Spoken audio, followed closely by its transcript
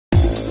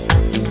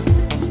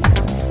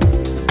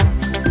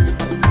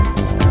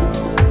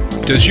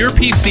Does your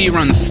PC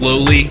run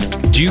slowly?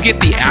 Do you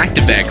get the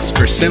ActiveX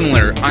or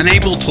similar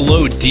unable to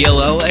load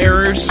DLL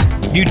errors?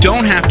 You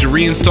don't have to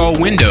reinstall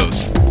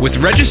Windows. With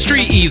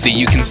Registry Easy,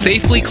 you can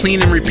safely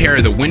clean and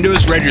repair the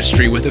Windows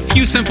Registry with a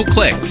few simple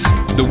clicks.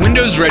 The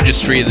Windows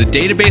Registry is a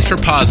database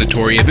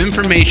repository of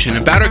information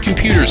about our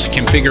computer's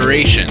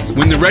configuration.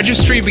 When the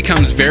registry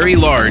becomes very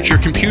large, your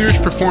computer's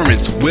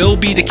performance will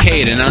be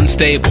decayed and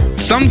unstable.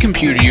 Some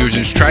computer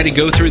users try to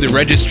go through the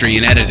registry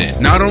and edit it.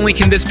 Not only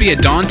can this be a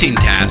daunting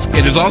task,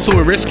 it is also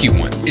a risky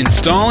one.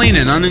 Installing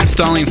and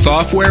uninstalling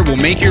software will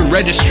make your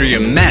registry a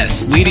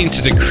mess, leading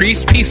to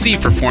decreased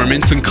PC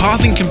performance and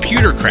causing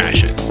computer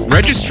crashes.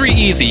 Registry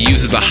Easy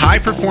uses a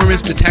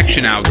high-performance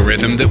detection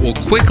algorithm that will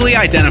quickly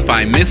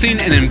identify missing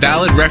and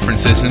invalid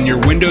references in your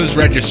Windows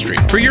registry.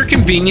 For your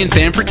convenience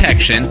and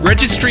protection,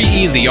 Registry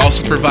Easy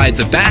also provides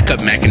a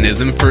backup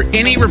mechanism for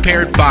any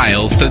repaired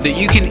files so that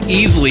you can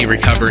easily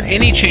recover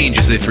any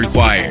changes if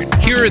required.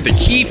 Here are the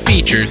key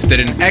features that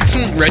an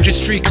excellent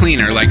registry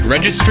cleaner like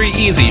Registry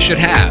Easy should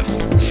have.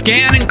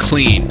 Scan and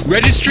clean.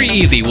 Registry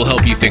Easy will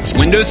help you fix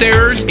Windows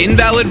errors,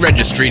 invalid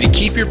registry to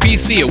keep your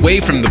PC away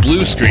from the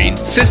blue screen,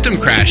 system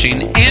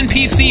crashing, and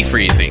PC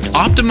freezing.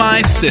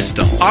 Optimize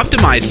System.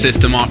 Optimize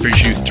System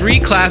offers you 3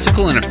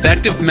 classical and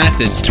effective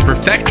methods to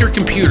perfect your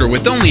computer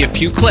with only a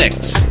few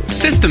clicks.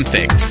 System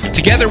Fix.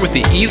 Together with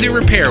the Easy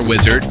Repair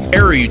Wizard,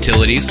 Error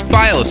Utilities,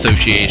 File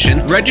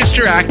Association,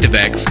 Register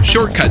ActiveX,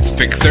 Shortcuts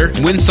Fixer,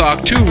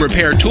 WinSock 2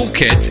 Repair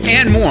Toolkits,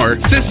 and more,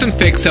 System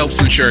Fix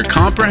helps ensure a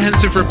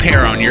comprehensive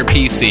repair on your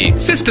PC.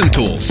 System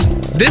Tools.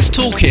 This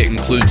toolkit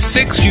includes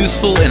 6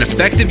 useful and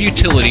effective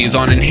utilities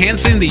on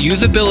enhancing the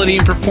usability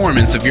and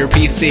performance of your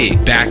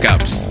PC.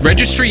 Backups.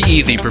 Registry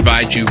Easy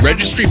provides you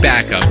Registry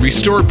Backup,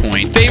 Restore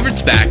Point,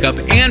 Favorites Backup,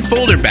 and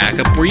Folder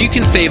Backup where you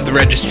can save the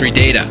registry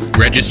data.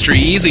 Registry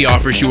Easy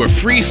offers you a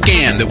free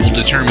scan that will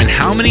determine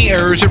how many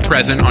errors are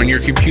present on your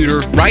computer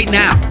right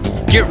now.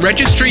 Get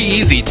Registry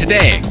Easy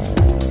today.